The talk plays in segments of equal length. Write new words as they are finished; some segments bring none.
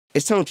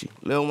It's Tunchi,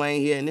 Lil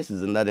Wayne here, and this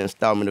is another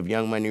installment of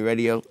Young Money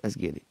Radio. Let's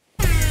get it.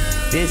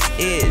 This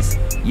is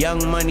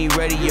Young Money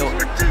Radio.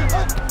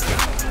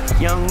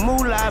 Young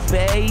Moolah,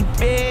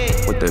 baby.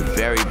 With the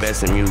very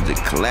best in music,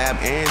 collab,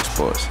 and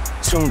sports.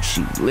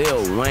 Tunchi,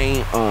 Lil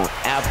Wayne on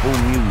Apple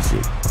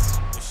Music.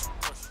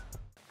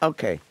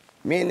 Okay,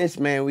 me and this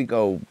man, we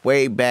go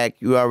way back.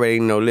 You already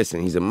know. Listen,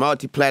 he's a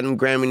multi-platinum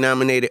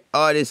Grammy-nominated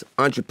artist,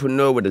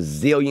 entrepreneur with a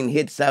zillion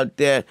hits out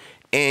there.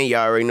 And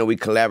y'all already know we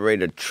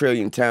collaborated a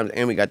trillion times,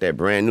 and we got that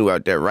brand new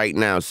out there right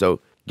now. So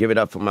give it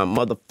up for my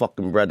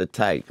motherfucking brother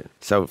Tyga.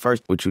 So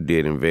first, what you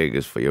did in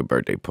Vegas for your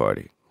birthday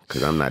party?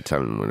 Because I'm not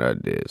telling what I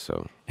did,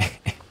 so.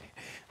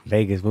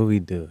 Vegas, what we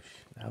do?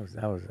 That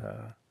was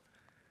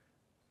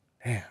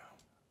damn.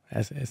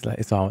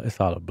 It's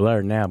all a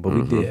blur now.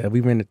 But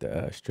we rented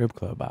the strip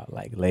club out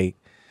like late.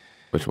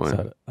 Which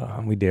one?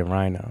 So we did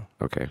Rhino.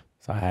 Okay.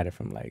 So I had it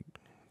from like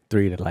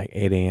 3 to like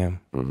 8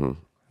 a.m.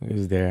 We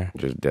was there.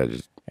 Just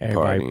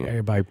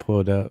everybody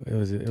pulled up. It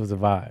was a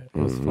vibe. It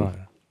was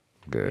fun.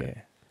 Good.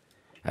 Yeah.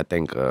 I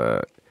think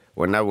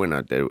when I went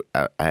out there,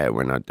 I had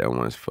went out there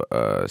once for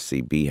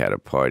CB had a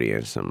party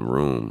in some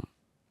room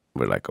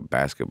with like a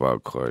basketball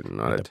court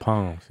and all that. The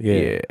Palms.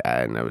 Yeah. I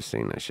had never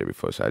seen that shit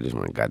before, so I just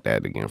went and got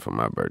that again for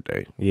my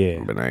birthday. Yeah.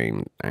 But I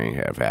ain't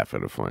have half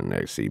of the fun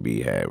that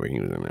CB had when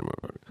he was in there.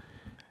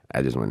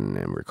 I just went in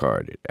there and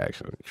recorded,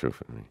 actually,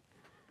 truthfully.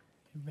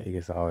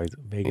 Vegas always a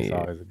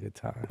good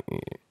time. Yeah.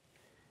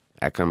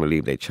 I can't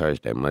believe they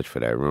charged that much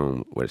for that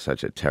room with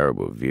such a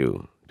terrible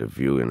view. The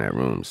view in that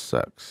room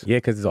sucks. Yeah,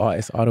 because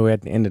it's all the way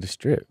at the end of the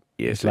strip.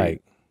 Yeah, it's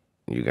like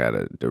you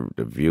gotta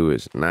the view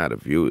is not a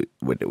view.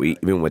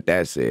 Even with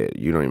that said,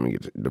 you don't even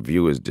get the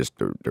view is just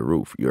the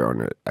roof. You're on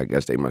the. I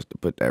guess they must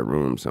have put that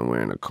room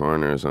somewhere in a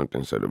corner or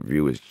something. So the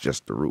view is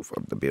just the roof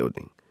of the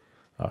building.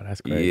 Oh,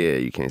 that's crazy. Yeah,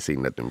 you can't see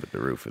nothing but the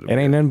roof of the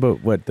building. Ain't nothing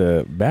but what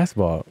the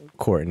basketball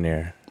court in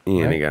there.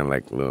 Yeah, right? They got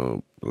like a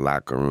little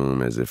locker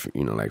room as if,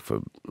 like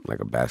for like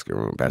a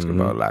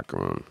basketball locker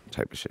room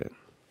type of shit.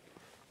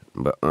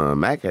 But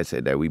Mac had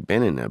said that we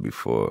been in there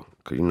before.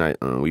 Cause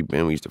we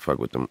used to fuck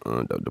with them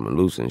the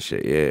Maloose and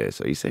shit. Yeah,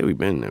 so he said we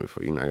been in there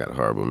before. I got a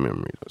horrible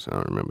memory, so I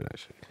don't remember that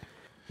shit.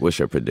 What's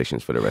your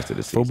predictions for the rest of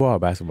the season? Football or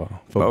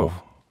basketball? Football.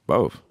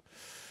 Both.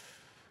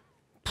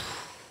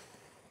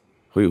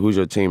 Who's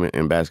your team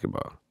in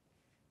basketball?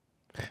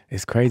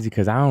 It's crazy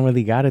because I don't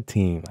really got a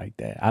team like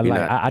that.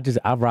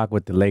 I rock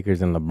with the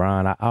Lakers and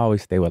LeBron. I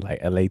always stay with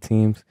like LA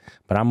teams,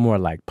 but I'm more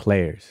like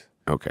players.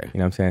 Okay. You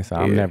know what I'm saying? So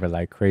I'm never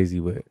like crazy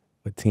with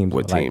teams.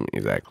 What team,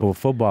 exactly? But with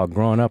football,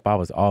 growing up, I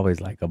was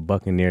always like a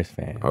Buccaneers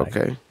fan.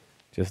 Okay. Like,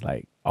 just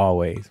like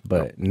always.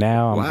 But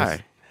now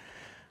Why?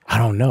 I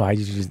don't know. I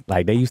just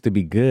like they used to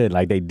be good.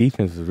 Like their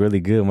defense was really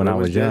good when I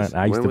was young.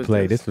 I used to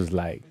play. This was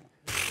like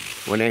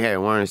when they had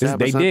Warren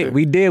Sapp.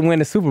 We did win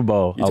the Super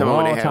Bowl. You talking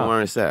about when they had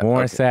Warren Sapp?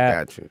 Warren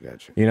Sapp.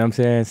 Got you. You know what I'm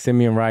saying?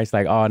 Simeon Rice,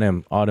 like all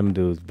them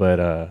dudes. But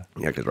yeah,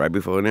 because right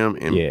before them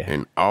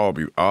and all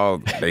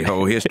their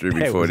whole history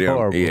before them.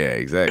 Horrible. Yeah,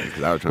 exactly.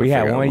 Because I was trying we to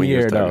had figure out one when year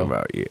you was talking though.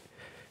 about. Yeah.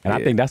 And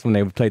I think that's when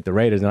they played the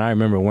Raiders. And I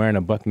remember wearing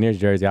a Buccaneers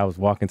jersey. I was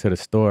walking to the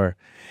store,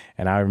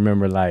 and I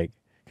remember like,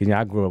 cause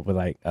I grew up with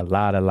like a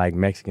lot of like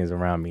Mexicans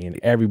around me, and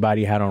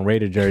everybody had on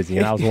Raider jersey.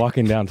 And I was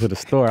walking down to the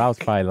store. I was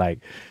probably like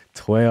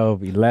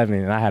 12, 11,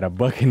 and I had a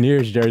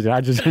Buccaneers jersey.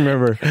 I just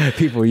remember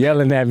people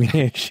yelling at me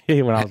and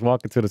shit when I was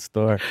walking to the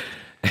store.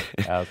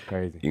 That was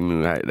crazy. You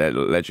knew that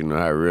let you know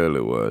how real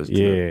it was.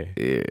 Too.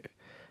 Yeah.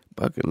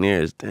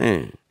 Buccaneers,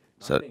 dang.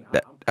 So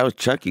that was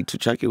Chucky too.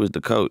 Chucky was the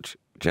coach.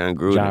 John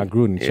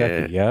Gruden,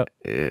 Chucky, yep.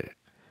 Yeah.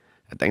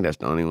 I think that's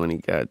the only one he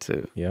got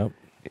too. Yep.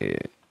 Yeah.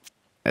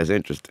 That's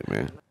interesting,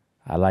 man.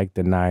 I like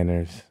the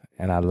Niners,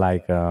 and I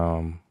like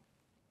I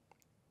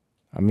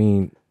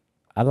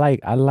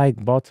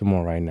like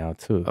Baltimore right now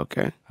too.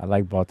 Okay. I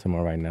like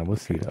Baltimore right now. We'll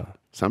see though.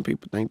 Some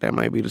people think that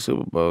might be the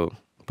Super Bowl.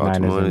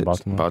 Baltimore and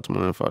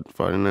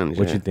 49ers.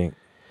 What you think?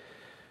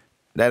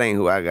 That ain't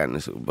who I got in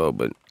the Super Bowl,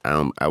 but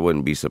I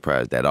wouldn't be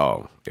surprised at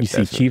all. You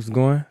see Chiefs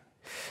going?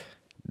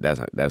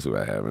 That's who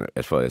I have in there.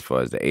 As far as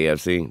the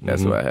AFC,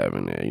 that's who I have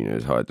in there.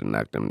 It's hard to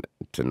knock them,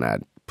 to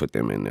not put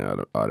them in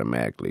there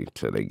automatically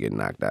till they get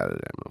knocked out of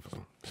that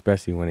motherfucker.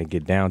 Especially when they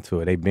get down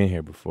to it. They've been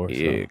here before.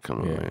 Yeah,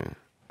 come on, man.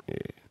 Yeah.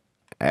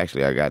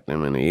 Actually, I got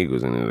them and the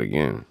Eagles in it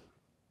again.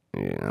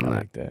 Yeah, I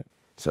like that.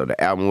 So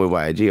the album with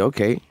YG,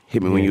 okay.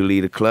 Hit me when you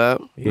leave the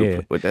club.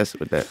 Yeah. With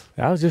that.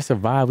 That was just a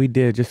vibe we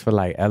did just for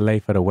like LA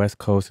for the West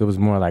Coast. It was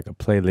more like a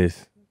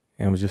playlist.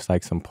 And it was just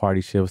like some party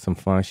shit with some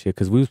fun shit.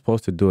 Cause we were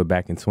supposed to do it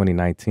back in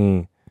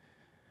 2019.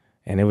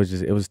 And it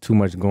was too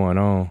much going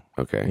on.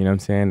 Okay. You know what I'm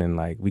saying? And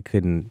like we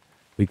couldn't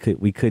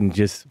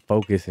just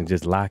focus and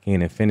just lock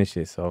in and finish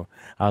it. So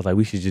I was like,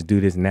 we should just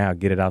do this now,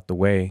 get it out the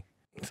way.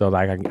 So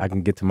like I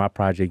can get to my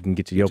project, you can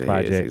get to your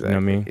project. Exactly. You know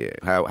what I mean?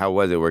 Yeah. How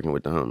was it working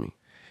with the homie?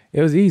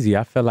 It was easy.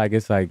 I felt like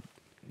it's like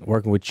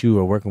working with you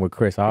or working with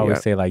Chris. I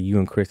always say like you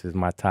and Chris is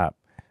my top.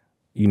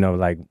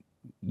 Like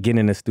getting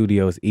in the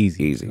studio is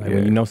easy. Like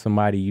when you know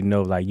somebody,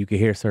 like you can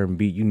hear a certain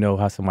beat,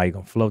 how somebody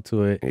gonna flow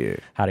to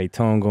it, how they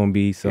tone gonna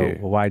be. So with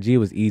YG it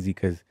was easy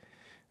because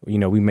you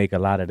know, we make a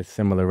lot of the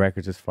similar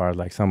records as far as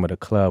like some of the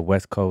club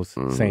West Coast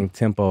same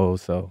tempo.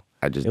 So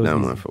I just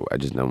done one for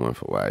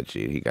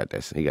YG. He got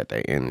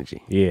that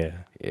energy. Yeah.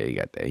 Yeah, he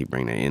got that. He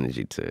bring that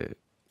energy to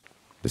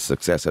the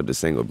success of the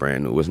single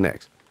Brand New. What's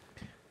next?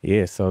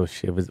 Yeah, so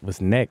shit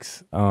was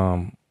next.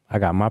 I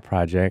got my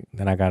project,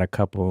 then I got a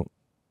couple.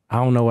 I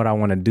don't know what I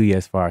want to do yet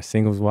as far as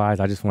singles wise.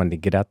 I just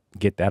wanted to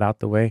get that out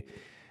the way,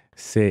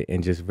 sit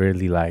and just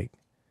really like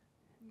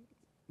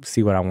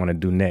see what I want to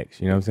do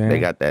next. You know what I'm saying?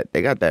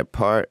 They got that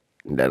part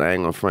that I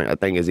ain't gonna front. I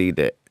think it's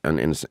either in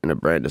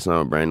the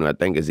song Brand New. I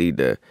think it's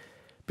either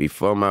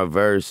before my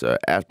verse or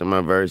after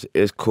my verse.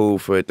 It's cool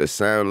for it to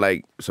sound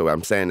like. So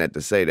I'm saying that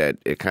to say that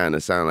it kind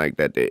of sound like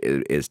that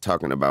it's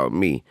talking about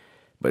me.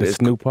 But the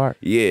Snoop part?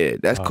 Yeah,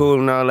 that's cool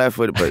and all that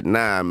for it. But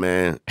nah,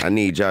 man, I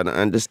need y'all to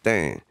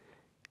understand.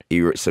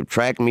 You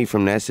subtract me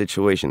from that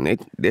situation.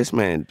 This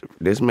man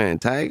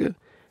Tyga,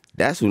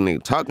 that's who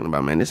nigga talking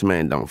about, man. This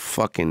man don't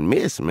fucking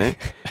miss, man.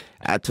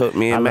 I took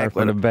me and Mac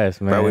from the best,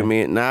 man.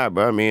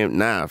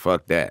 Bro,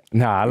 fuck that.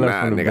 Nah, I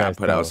learned from the nigga, best.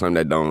 I put out something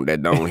that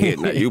don't hit.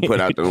 Now you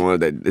put out the ones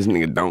that this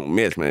nigga don't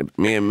miss, man.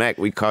 Me and Mac,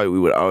 we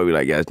would always be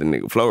like, yeah, that's the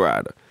nigga Flow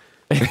Rider.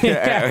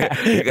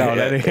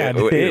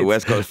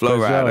 West Coast Flow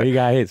Rider. Sure, he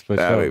got hits for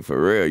sure. For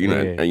real, you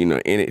know,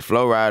 in it,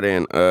 Flow Rider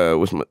and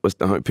what's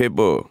the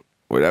Pitbull.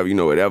 Whatever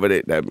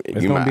It's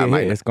gonna be a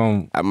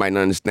hit. I might not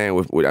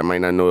understand I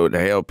might not know what the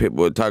hell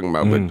Pitbull talking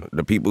about, but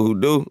the people who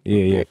do,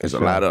 it's a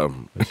lot of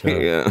them,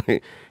 sure.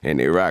 and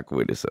they rock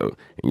with it. So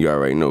and you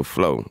already know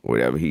Flow,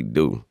 whatever he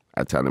do,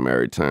 I tell him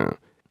every time.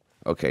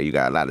 Okay, you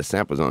got a lot of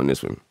samples on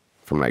this one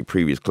from like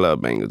previous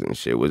club bangers and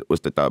shit.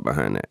 What's the thought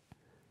behind that?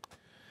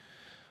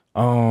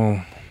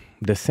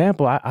 The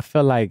sample, I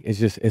feel like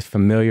it's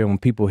familiar when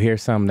people hear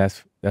something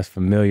that's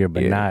familiar,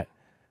 but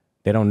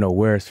they don't know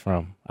where it's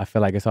from. I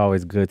feel like it's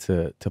always good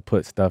to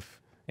put stuff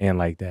in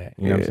like that.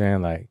 You know what I'm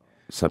saying? Like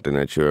something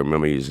that you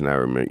remember, you just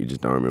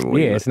don't remember.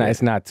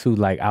 It's not too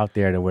like out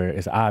there to where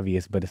it's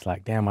obvious, but it's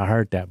like, damn, I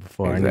heard that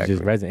before, and it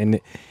just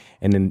resonates.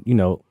 And then you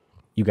know,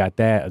 you got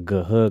that, a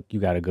good hook, you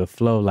got a good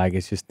flow. Like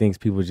it's just things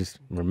people just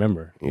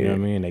remember. You know what I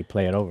mean? They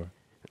play it over.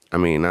 I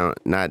mean,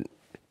 not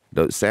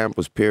the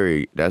samples.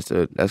 Period. That's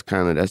a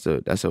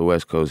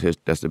West Coast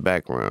history. That's the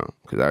background.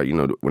 Because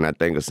when I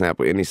think of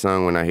sample, any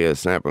song, when I hear a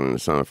sample in the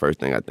song, first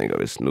thing I think of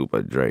is Snoop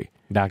or Dre.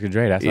 Dr.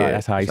 Dre.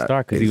 That's how he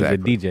started. Because he was a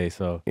DJ,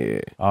 so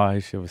all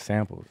his shit was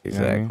samples.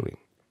 Exactly. You know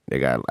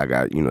what I mean? I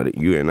got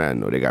you and I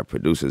know they got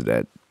producers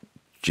that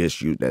just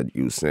use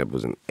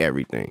samples and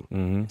everything.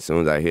 Mm-hmm. As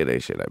soon as I hear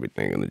that shit, I be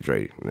thinking of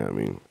Dre. You know what I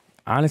mean?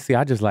 Honestly,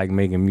 I just like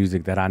making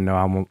music that I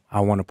know I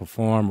want to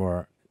perform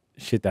or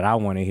shit that I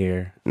want to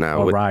hear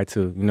or ride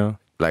to, you know?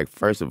 Like,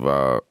 first of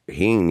all,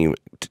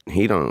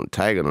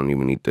 Tyga don't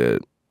even need to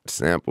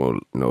sample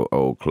no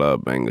old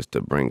club bangers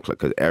to bring,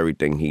 because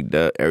everything he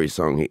does, any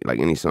song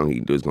he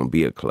do is gonna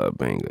be a club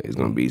banger. It's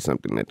gonna be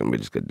something that them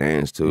bitches could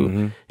dance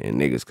to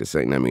and niggas could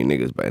sing. I mean,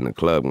 niggas in the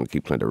club gonna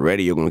keep playing the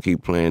radio, gonna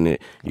keep playing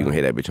it. You gonna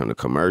hear that bitch on the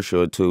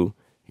commercial too.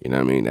 You know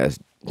what I mean? That's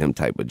them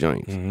type of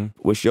joints.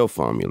 What's your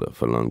formula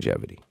for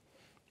longevity?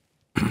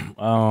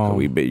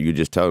 You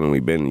just told him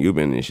you've been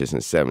in this shit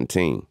since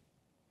 17.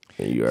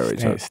 And you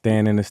already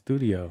staying in the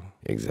studio.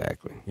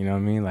 Exactly. You know what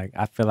I mean? Like,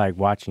 I feel like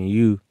watching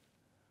you,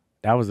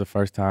 that was the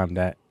first time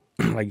that,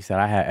 like you said,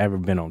 I had ever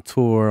been on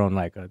tour, on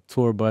like a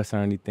tour bus or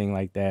anything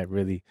like that,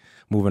 really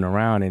moving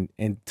around,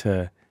 and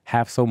to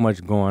have so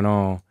much going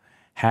on,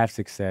 have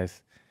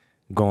success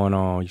going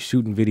on,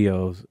 shooting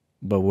videos,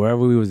 but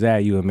wherever we was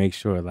at, you would make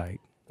sure, like,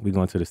 we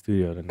going to the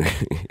studio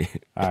tonight.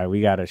 All right, we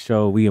got a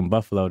show, we in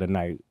Buffalo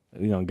tonight.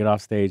 We gonna get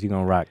off stage, you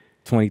gonna rock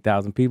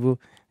 20,000 people.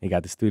 You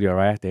got the studio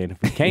right after, and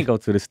if we can't go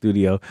to the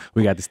studio,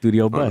 we got the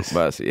studio bus.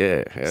 So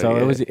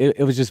it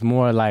was just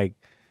more like,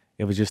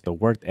 it was just the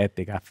work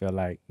ethic. I feel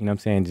like, you know what I'm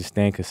saying, just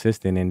staying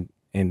consistent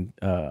and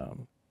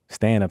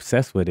staying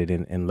obsessed with it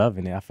and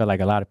loving it. I feel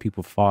like a lot of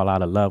people fall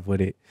out of love with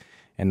it,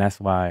 and that's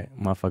why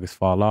motherfuckers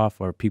fall off,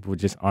 or people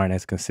just aren't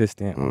as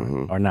consistent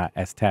or not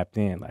as tapped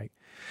in. Like,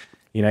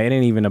 you know, it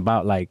ain't even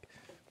about like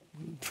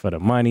for the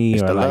money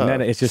or like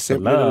that. It's just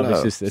Simply the love. the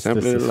love. It's just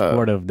the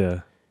support of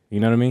the, you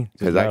know what I mean?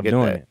 Because I get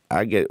that.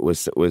 I get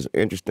what's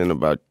interesting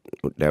about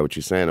that, what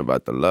you're saying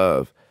about the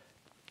love.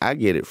 I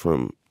get it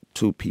from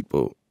two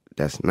people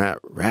that's not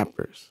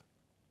rappers.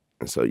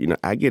 And so,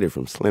 I get it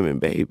from Slim and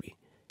Baby.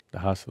 The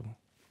hustle.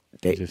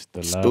 They just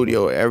the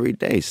studio love. Every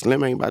day.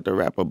 Slim ain't about to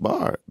rap a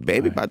bar.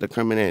 Baby about to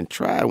come in there and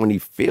try when he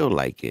feel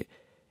like it.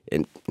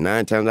 And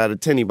 9 times out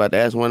of 10, he about to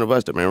ask one of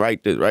us to, man,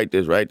 write this.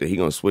 He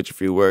gonna switch a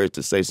few words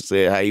to say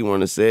it how he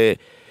want to say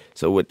it.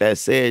 So with that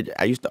said,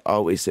 I used to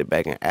always sit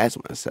back and ask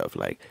myself,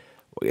 like,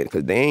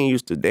 because they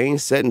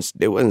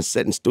wasn't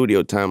setting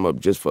studio time up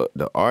just for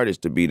the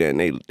artists to be there, and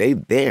they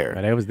there.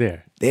 But they was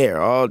there.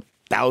 There, all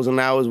 1,000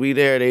 hours we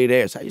there, they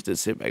there. So I used to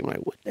sit back and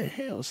like, what the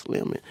hell,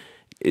 Slim?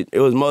 It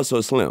was more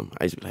so Slim.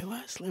 I used to be like,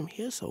 why is Slim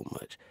here so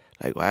much?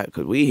 Like, why?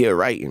 Because we here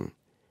writing.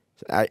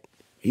 So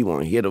he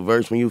want to hear the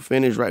verse when you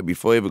finish, right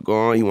before he ever go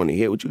on. He want to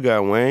hear what you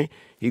got, Wayne.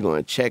 He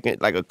going to check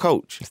it like a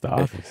coach. It's the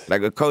office.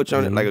 Like a coach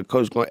on it, like a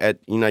coach going at,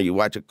 you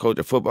watch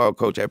a football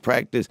coach at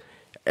practice.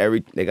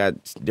 they got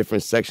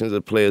different sections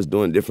of players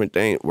doing different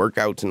things,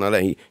 workouts and all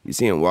that. You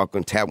see him walk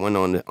and tap one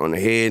on the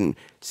head and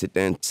sit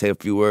there and say a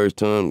few words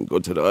to him, go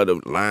to the other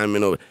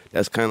lineman over.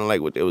 That's kind of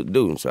like what they was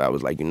doing. So I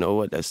was like, you know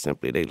what? That's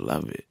simply they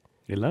love it.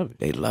 They love it.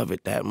 They love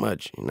it that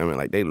much. You know what I mean?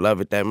 Like they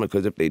love it that much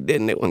because if they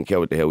didn't, they wouldn't care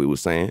what the hell we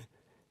was saying.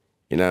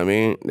 You know what I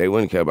mean? They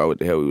wouldn't care about what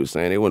the hell we was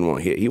saying. They wouldn't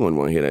want to hear. He wouldn't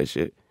want to hear that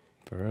shit.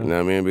 For real. You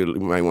know what I mean? We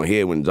might want to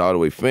hear it when it's all the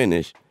way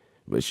finished.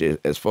 But shit,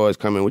 as far as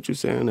coming, what you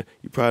saying,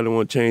 you probably don't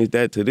want to change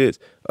that to this.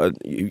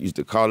 You used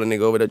to call a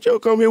nigga over there, Joe,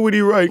 come here with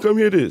you right, come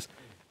hear this.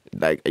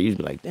 Like, I used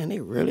to be like, damn, they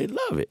really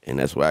love it. And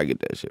that's where I get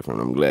that shit from.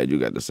 I'm glad you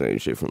got the same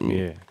shit from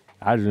me. Yeah.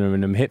 I just remember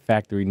them Hit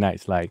Factory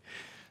nights, like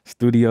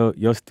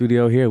your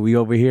studio here, we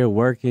over here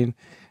working,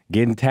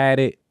 getting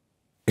tatted.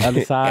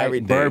 Other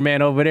side,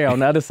 Birdman over there. On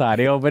the other side,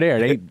 they over there.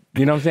 They,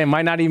 you know what I'm saying?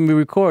 Might not even be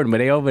recording, but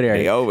they over there.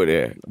 They over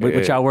there.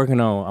 What y'all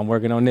working on? I'm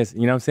working on this.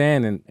 You know what I'm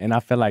saying? And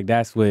I feel like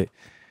that's the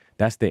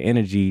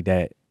energy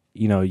that,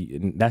 you know,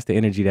 that's the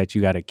energy that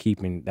you got to keep.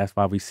 And that's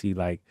why we see,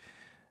 like,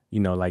 you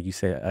know, like you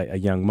said, a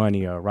Young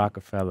Money or a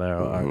Rockefeller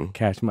or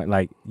Cash Money.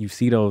 Like, you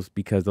see those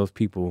because those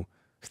people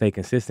stay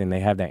consistent.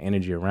 They have that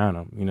energy around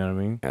them. You know what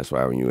I mean? That's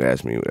why when you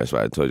asked me, that's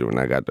why I told you when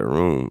I got that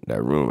room,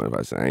 if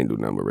I said I ain't do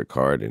nothing but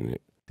recording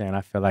it. And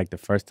I feel like the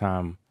first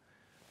time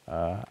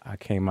I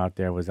came out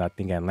there was, I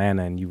think,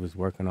 Atlanta, and you was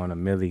working on a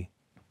Millie.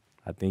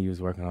 I think you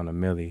was working on a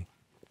Millie,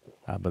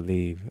 I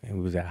believe, and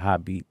we was at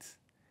Hot Beats.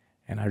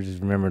 And I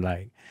just remember,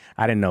 like,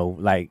 I didn't know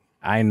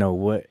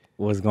what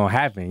was gonna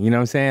happen. You know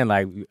what I'm saying?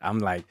 Like, I'm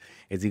like,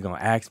 is he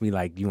gonna ask me,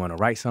 like, do you want to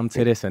write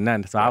something to this or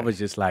nothing? So I was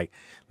just like,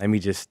 let me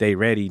just stay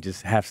ready,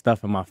 just have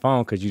stuff in my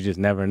phone, because you just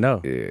never know.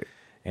 Yeah.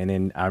 And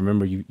then I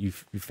remember you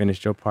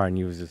finished your part, and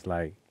you was just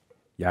like,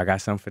 y'all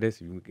got something for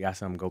this? You got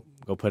something,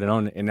 go put it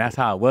on. And that's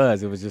how it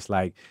was. It was just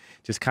like,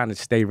 just kind of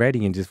stay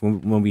ready, and just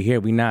when we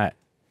here, we not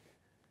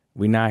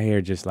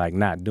here just like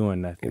not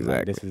doing nothing. Exactly.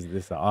 Like, this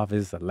is an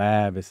office, a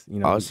lab. It's, you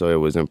know. Also,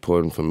 it was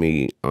important for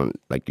me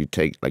like you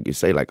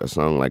say, like a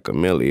song like a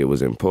Millie. It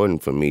was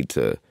important for me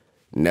to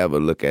never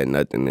look at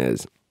nothing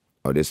as,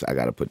 oh, this I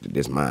gotta put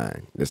this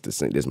mine. This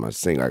my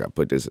single. I gotta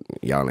put this.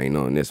 Y'all ain't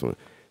knowing this one.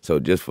 So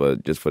just for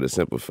the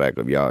simple fact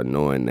of y'all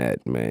knowing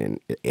that, man,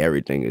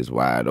 everything is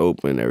wide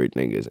open.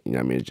 Everything is, you know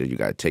what I mean? It's just you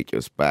got to take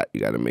your spot. You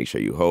got to make sure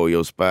you hold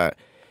your spot.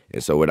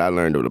 And so what I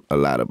learned a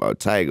lot about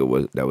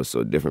Tyga that was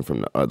so different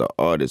from the other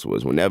artists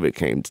was whenever it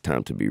came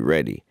time to be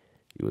ready,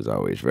 he was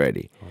always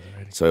ready.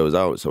 So it was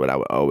always, so what I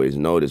would always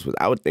notice was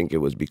I would think it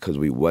was because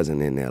we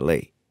wasn't in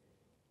L.A.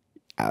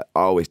 I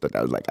always thought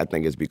that was like, I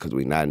think it's because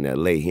we not in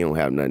L.A. He don't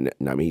have nothing,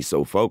 I mean, he's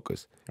so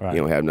focused. Right. He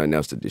don't have nothing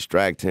else to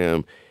distract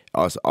him.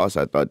 Also,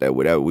 I thought that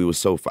whatever we were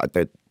so far,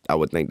 I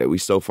would think that we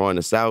so far in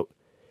the South,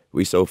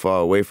 we so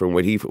far away from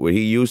what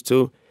he used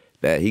to,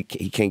 that he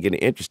can't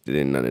get interested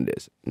in none of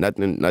this.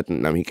 Nothing. I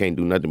mean, he can't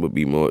do nothing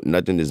but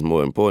nothing is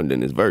more important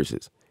than his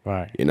verses.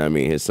 Right. You know what I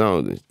mean? His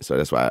songs. So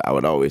that's why I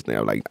would always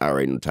think, like, I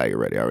already know Tyga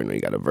ready. I already know he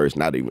got a verse.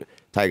 Not even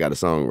Tyga got a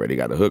song ready.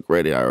 Got a hook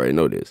ready. I already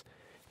know this.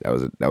 That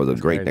was a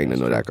great thing to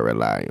know that I could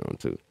rely on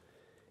too.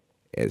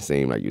 It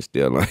seemed like you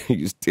still on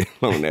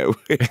that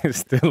way.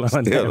 still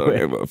on that way.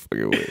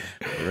 Motherfucking way.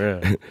 For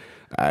real.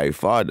 All right,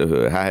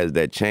 fatherhood. How has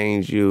that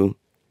changed you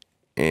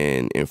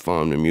and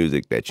informed the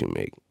music that you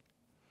make?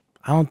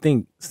 I don't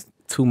think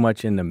too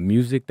much in the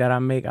music that I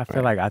make. I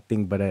feel like I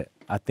think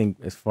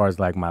as far as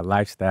like my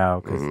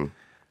lifestyle, because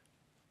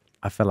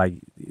I feel like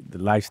the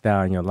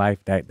lifestyle in your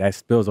life that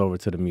spills over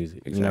to the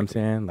music. Exactly. You know what I'm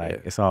saying?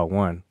 Like it's all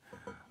one.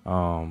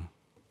 I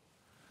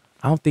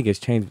don't think it's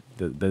changed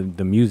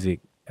the music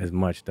as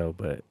much though,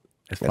 but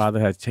as father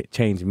has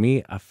changed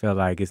me, I feel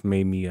like it's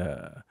made me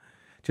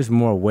just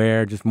more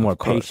aware, just more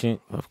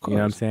patient. Of course. You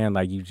know what I'm saying?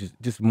 Like you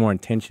just more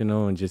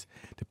intentional, and just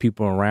the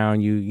people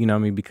around you, you know what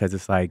I mean? Because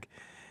it's like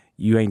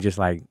you ain't just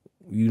like,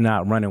 you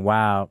not running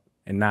wild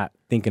and not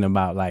thinking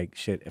about like,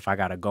 shit, if I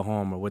gotta go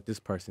home or what this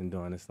person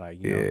doing. It's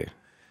like, you know,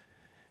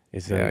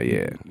 it's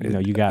you know,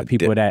 you got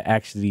people that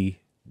actually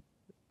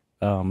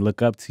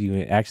look up to you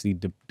and actually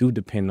do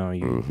depend on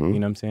you. You know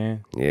what I'm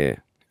saying? Yeah.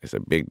 It's a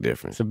big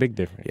difference. It's a big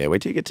difference. Yeah,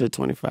 wait till you get to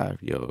 25,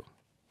 yo.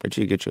 Wait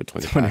till you get your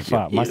 25.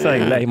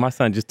 25. My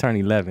son just turned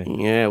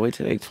 11. Yeah, wait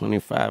till they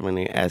 25 and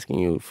they asking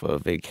you for a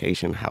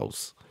vacation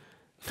house.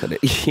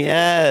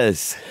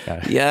 Yes.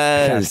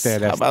 Yes.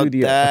 How about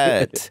studio.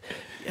 That?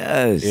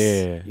 Yes.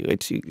 Yeah. You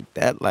wait till you get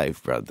that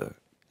life, brother.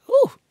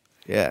 Whew.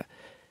 Yeah.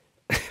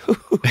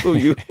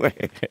 You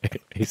wait.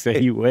 He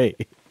said you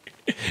wait.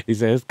 He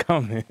said it's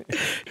coming.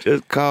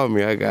 Just call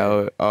me. I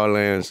got all the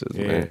answers,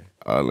 man.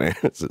 All the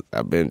answers.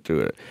 I've been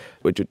through it.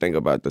 What you think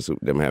about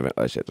them having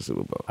Usher at the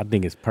Super Bowl? I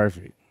think it's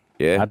perfect.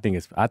 Yeah. I think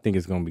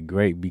it's gonna be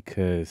great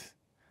because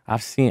I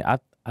think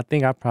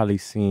I probably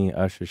seen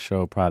Usher's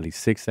show probably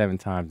 6-7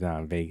 times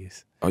down in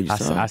Vegas. Oh, you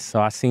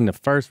saw? I seen the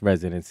first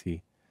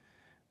residency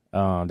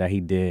that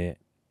he did,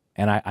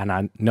 and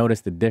I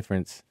noticed the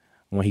difference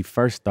when he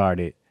first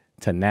started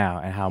to now,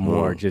 and how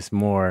more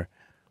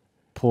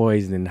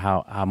poised and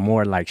how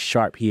more like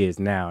sharp he is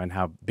now and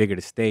how bigger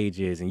the stage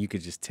is, and you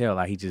could just tell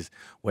like he just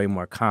way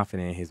more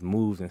confident in his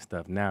moves and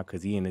stuff now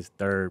because he in his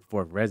third,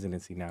 fourth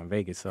residency now in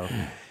Vegas. So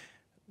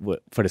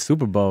for the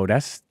Super Bowl,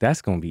 that's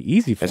gonna be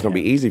easy for him. That's gonna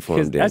be easy for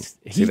him. Then.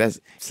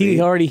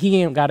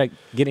 He ain't gotta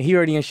get it. He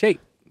already in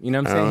shape. You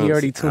know what I'm saying? He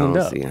already tuned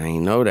up. I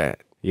ain't know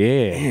that.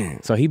 Yeah.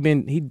 Man. So he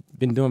been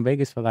doing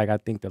Vegas for like I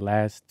think the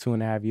last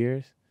 2.5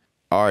 years.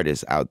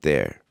 Artists out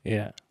there.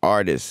 Yeah.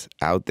 Artists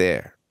out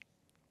there.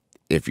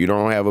 If you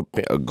don't have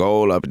a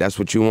goal up, that's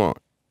what you want.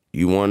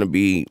 You want to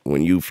be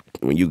when you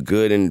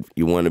good and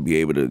you want to be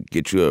able to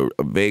get you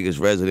a Vegas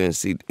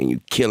residency and you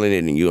killing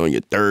it and you on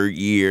your third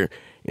year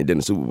and then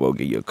the Super Bowl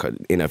get you a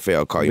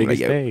NFL call you like,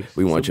 yeah,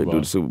 we want you to do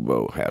the Super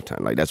Bowl halftime.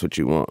 Like that's what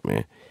you want,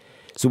 man.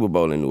 Super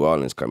Bowl in New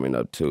Orleans coming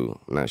up too.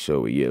 I'm not sure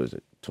what year was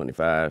it.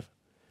 25.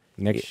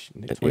 Next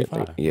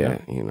 25. Yeah,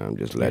 you know, I'm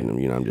just letting them.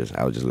 You know,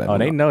 I was just letting. Oh,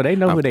 them they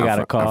know who they got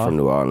to call. I'm from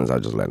New Orleans. I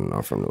was just letting them know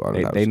I'm from New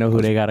Orleans. They know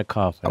who they got to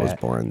call for I was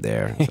that. born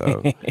there,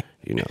 so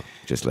you know,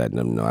 just letting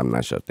them know. I'm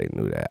not sure if they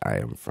knew that I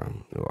am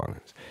from New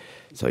Orleans.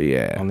 So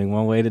yeah, Only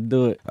one way to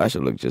do it. I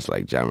should look just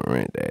like John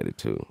Morant daddy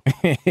too.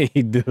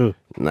 He do.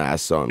 Nah, I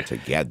saw them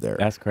together.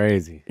 That's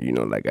crazy. You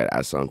know, like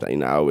I saw them. You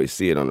know, I always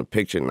see it on the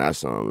picture, and I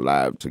saw them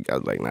live together. I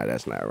was like, nah,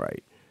 that's not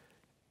right.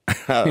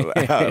 I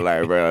was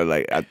like,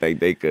 bro, I think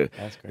they could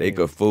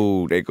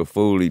fool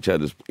each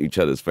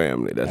other's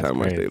family. That's how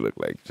much crazy. they look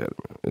like each other.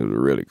 Man. It was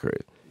really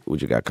crazy.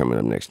 What you got coming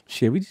up next?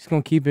 Shit, we just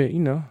gonna keep it. You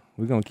know,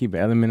 we're gonna keep an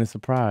element of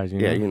surprise. You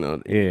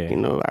know? You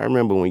know. I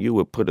remember when you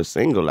would put a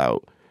single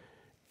out,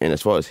 and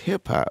as far as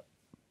hip hop,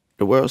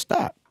 the world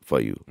stopped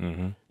for you.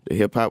 Mm-hmm. The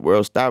hip hop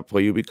world stopped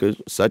for you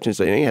because such and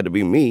such. It ain't had to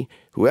be me,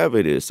 whoever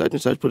it is. Such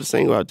and such put a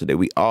single out today.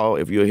 We all,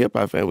 if you're a hip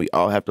hop fan, we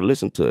all have to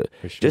listen to it,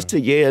 just to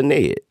yeah or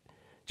nay it.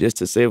 Just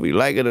to say if we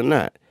like it or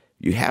not.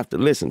 You have to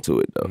listen to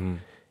it, though. Mm-hmm.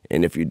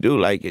 And if you do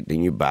like it,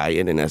 then you buy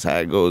it, and that's how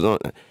it goes on.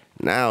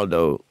 Now,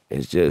 though,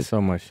 it's just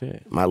so much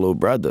shit. My little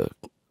brother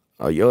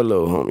or your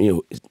little homie,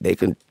 they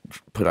can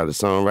put out a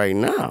song right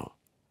now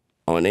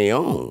on their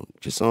own,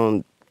 just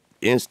on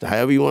Insta,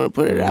 however you want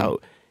to put it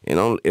out. And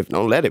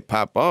don't let it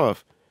pop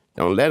off.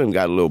 Don't let them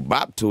got a little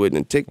bop to it,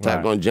 and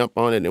TikTok gonna jump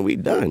on it, and we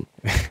done.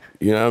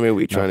 You know what I mean?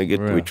 We trying to get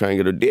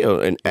a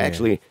deal, and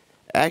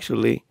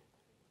actually.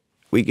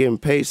 We getting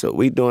paid, so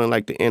we doing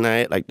like the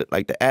NIL, like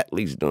the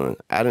athletes doing.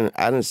 I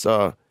didn't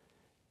saw.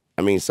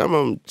 I mean, some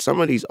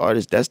of these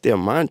artists, that's their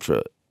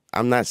mantra.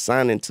 I'm not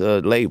signing to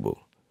a label.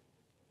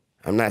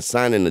 I'm not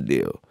signing a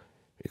deal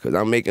because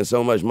I'm making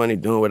so much money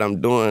doing what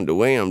I'm doing, the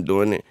way I'm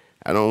doing it.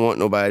 I don't want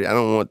nobody. I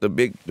don't want the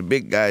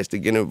big guys to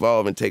get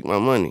involved and take my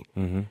money.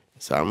 Mm-hmm.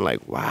 So I'm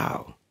like,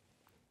 wow,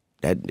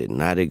 that did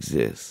not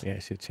exist. Yeah,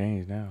 it should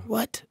change now.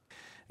 What?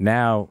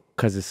 Now,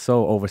 because it's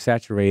so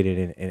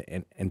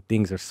oversaturated and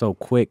things are so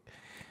quick,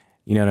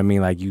 you know what I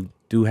mean? Like, you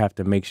do have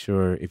to make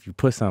sure if you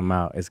put something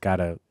out, it's got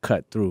to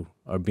cut through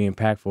or be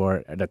impactful,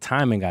 or the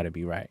timing got to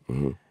be right.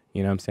 Mm-hmm.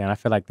 You know what I'm saying? I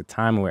feel like the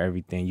timing with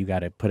everything, you got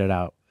to put it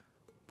out,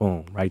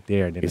 boom, right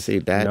there. Then you see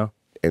that? You know?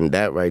 And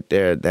that right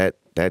there, that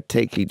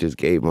take he just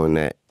gave on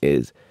that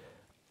is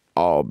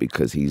all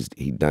because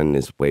he done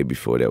this way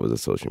before there was a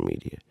social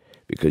media.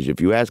 Because if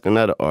you ask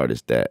another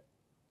artist that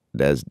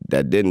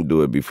didn't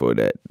do it before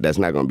that, that's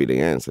not gonna be the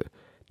answer.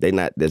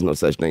 There's no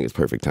such thing as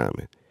perfect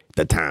timing.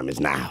 The time is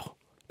now.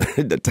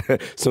 As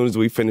soon as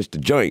we finish the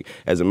joint,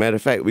 as a matter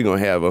of fact, we're gonna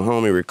have a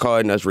homie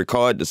recording us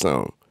record the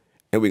song.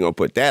 And we're gonna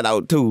put that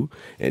out too.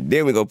 And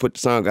then we're gonna put the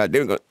song out.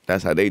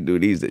 That's how they do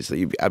these days. So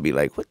I'd be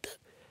like, what the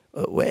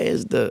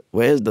where's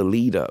the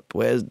lead up?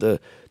 Where's the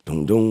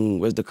doom doom?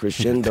 Where's the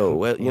crescendo?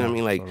 Where, you know what I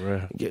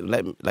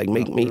mean?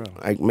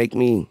 Make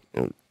me.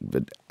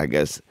 But I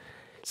guess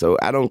so.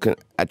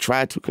 I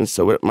try to.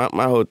 So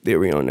my whole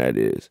theory on that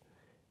is,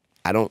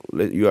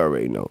 you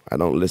already know. I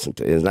don't listen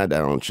to. It's not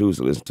that I don't choose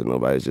to listen to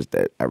nobody. It's just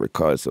that I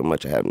record so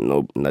much. I have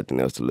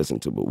nothing else to listen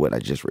to but what I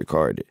just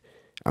recorded.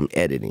 I'm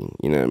editing.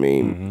 You know what I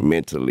mean? Mm-hmm.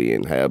 Mentally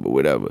and however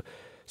whatever.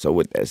 So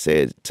with that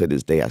said, to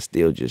this day I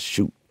still just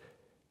shoot.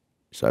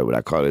 So what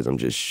I call is I'm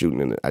just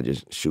shooting, and I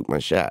just shoot my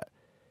shot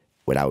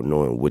without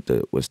knowing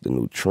what's the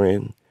new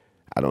trend.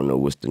 I don't know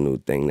what's the new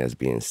thing that's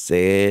being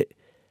said.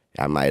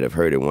 I might have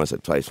heard it once or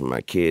twice from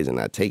my kids, and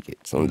I take it.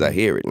 As soon as I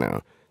hear it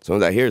now. As soon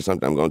as I hear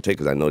something, I'm gonna take it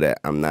because I know that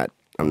I'm not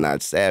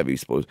savvy.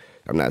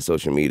 I'm not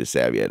social media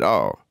savvy at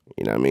all.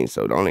 You know what I mean?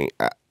 So the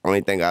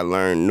only thing I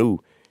learned new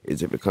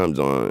is if it comes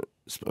on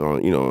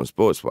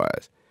sports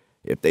wise.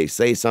 If they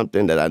say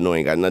something that I know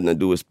ain't got nothing to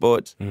do with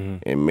sports,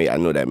 and I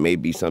know that may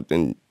be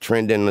something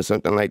trending or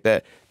something like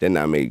that, then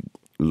I may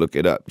look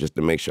it up just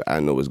to make sure I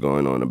know what's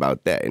going on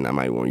about that, and I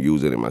might want to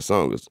use it in my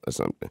song or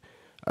something.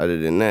 Other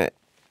than that,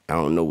 I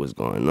don't know what's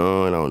going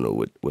on. I don't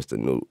know what's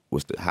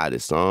the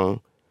hottest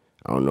song.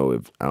 I don't know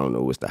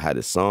what's the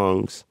hottest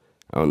songs.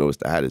 I don't know what's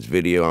the hottest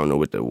video. I don't know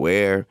what to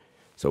wear.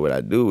 So what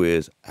I do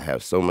is I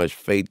have so much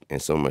faith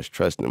and so much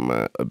trust in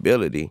my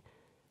ability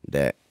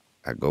that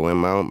I go in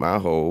my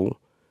hole,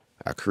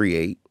 I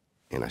create,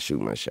 and I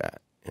shoot my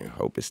shot and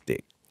hope it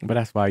stick. But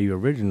that's why you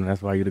original.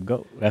 That's why you the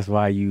GOAT. That's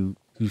why you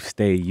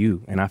stay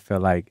you. And I feel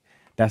like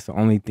that's the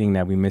only thing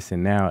that we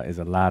missing now is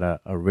a lot of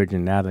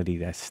originality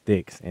that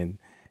sticks and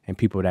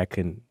people that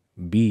can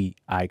be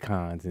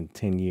icons in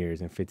 10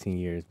 years and 15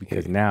 years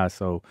because now it's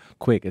so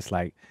quick. It's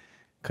like,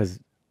 because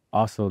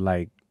also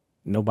like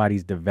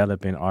nobody's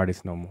developing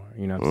artists no more.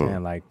 You know what I'm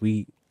saying? Like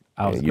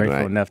I was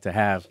grateful enough to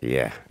have.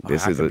 Yeah,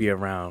 this is be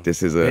around.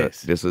 This is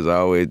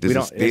always. This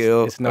is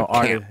still. It's no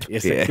art.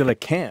 It's still a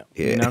camp.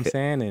 You know what I'm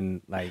saying?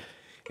 And like,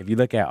 if you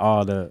look at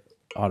all the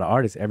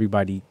artists,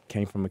 everybody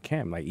came from a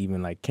camp. Like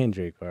even like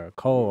Kendrick or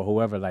Cole or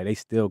whoever, like they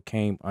still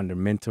came under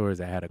mentors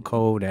that had a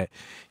code that,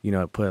 you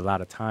know, put a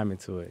lot of time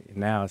into it. And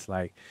now it's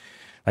like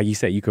you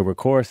said, you could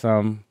record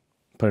something,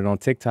 put it on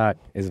TikTok,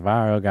 it's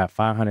viral, got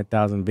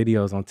 500,000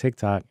 videos on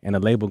TikTok, and a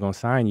label gonna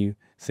sign you,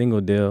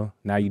 single deal.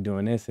 Now you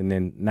doing this, and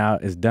then now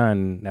it's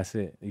done. That's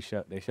it. They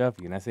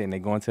shuffle you, and that's it. And they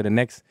go into the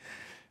next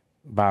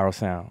viral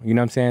sound. You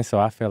know what I'm saying? So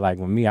I feel like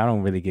with me, I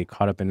don't really get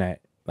caught up in that.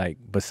 Like,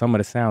 but some of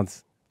the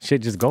sounds.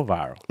 Shit just go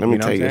viral. Let me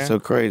tell you, it's so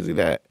crazy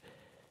that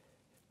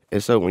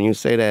it's so when you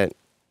say that,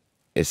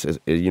 it's just,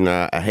 you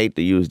know, I hate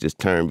to use this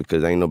term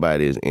because ain't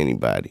nobody is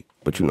anybody,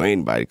 but you know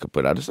anybody could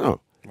put out a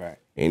song. Right.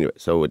 Anyway,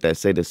 so with that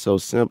said, it's so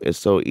simple, it's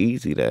so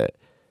easy that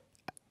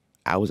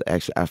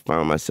I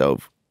found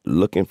myself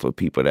looking for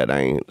people that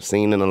I ain't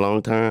seen in a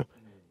long time.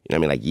 You know what I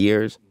mean, like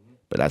years,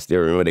 but I still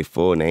remember their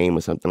full name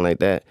or something like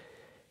that.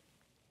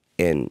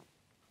 And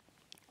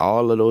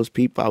all of those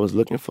people I was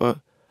looking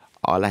for.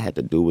 All I had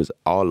to do was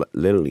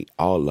literally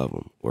all of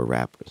them were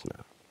rappers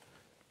now,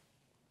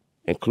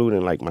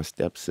 including like my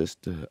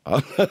stepsister.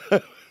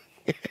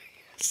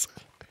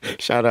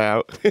 Shout her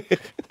out.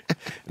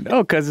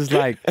 No, because it's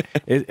like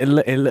it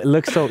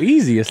looks so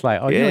easy. It's like,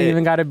 oh, you don't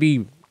even got to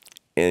be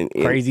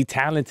crazy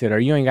talented,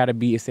 or you ain't got to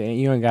be.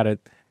 You ain't got to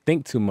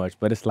think too much.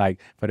 But it's like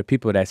for the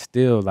people that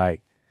still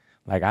like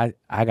I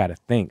got to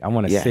think. I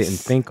want to sit and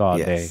think all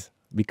day.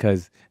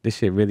 Because this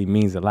shit really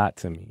means a lot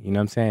to me. You know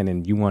what I'm saying?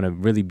 And you want to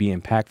really be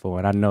impactful.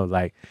 And I know,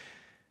 like,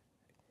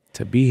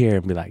 to be here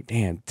and be like,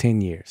 damn,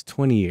 10 years,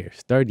 20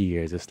 years, 30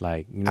 years, it's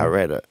like, you know.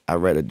 I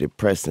read a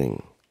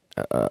depressing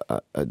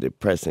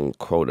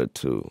quote or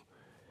two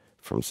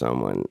from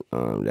someone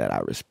that I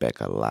respect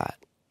a lot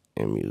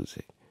in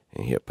music,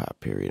 in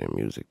hip-hop period, and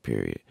music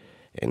period.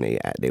 And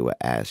they were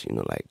asked, you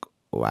know, like,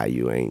 why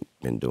you ain't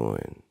been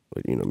doing,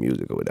 you know,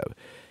 music or whatever.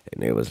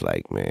 And they was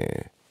like,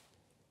 man,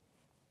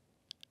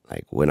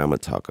 like what I'm gonna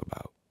talk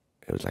about.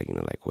 It was like, you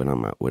know, like when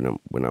I'm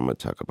gonna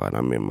talk about,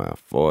 I'm in my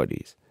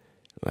 40s.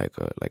 Like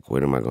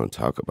what am I gonna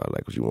talk about?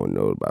 Like, 'cause you want to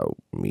know about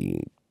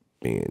me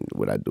being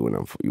what I do,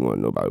 and you want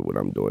to know about what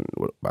I'm doing,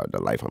 about the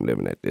life I'm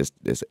living at this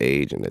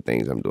age and the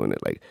things I'm doing.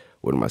 It like,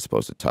 what am I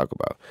supposed to talk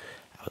about?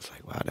 I was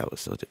like, wow, that was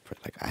so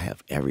different. Like, I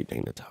have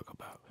everything to talk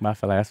about. But I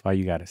feel like that's why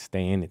you gotta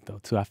stay in it though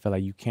too. I feel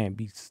like you can't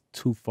be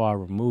too far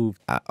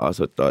removed. I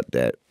also thought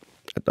that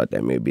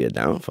may be a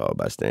downfall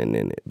by staying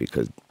in it,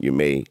 because you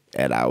may,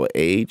 at our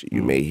age,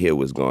 you may hear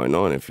what's going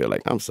on and feel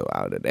like, I'm so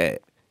out of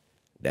that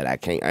I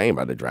ain't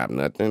about to drop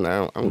nothing.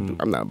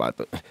 I'm not about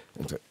to.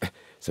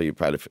 So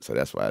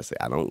that's why I say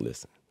I don't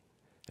listen.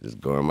 I just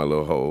go in my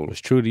little hole.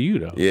 It's true to you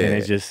though. Yeah, and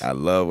it's just, I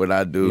love what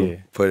I do.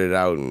 Put it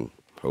out and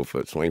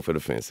swing for the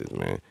fences,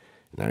 man.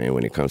 I mean,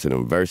 when it comes to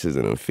them verses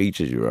and them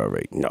features, you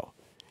already know.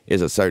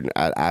 It's a certain,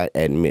 I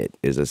admit,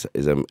 is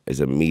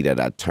a me that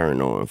I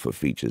turn on for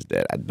features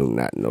that I do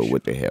not know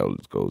what the hell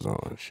goes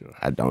on. Sure.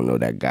 I don't know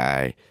that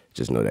guy,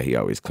 just know that he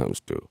always comes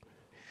through.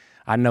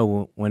 I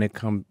know when it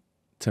comes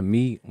to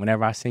me,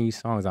 whenever I sing you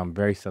songs, I'm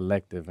very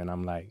selective, and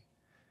I'm like,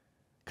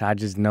 'cause I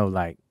just know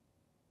like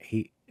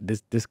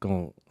this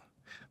one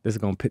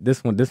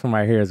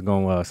right here is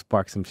gonna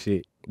spark some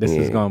shit. This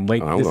is gonna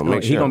wake.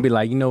 He gonna be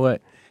like, you know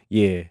what?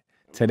 Yeah.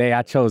 Today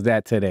I chose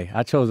that today.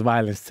 I chose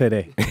violence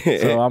today.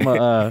 So I'm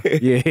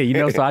you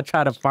know, so I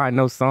try to find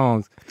those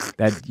songs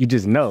that you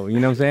just know, you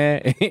know what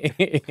I'm saying?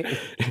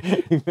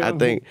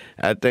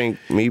 I think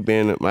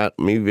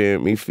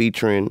me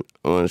featuring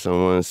on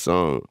someone's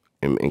song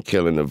and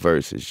killing the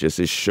verses just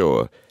as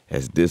sure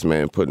as this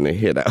man putting a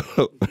hit out,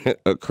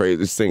 a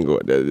crazy single,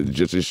 that is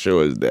just as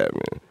sure as that,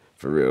 man.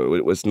 For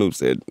real. What Snoop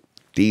said,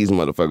 these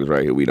motherfuckers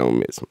right here we don't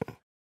miss, man.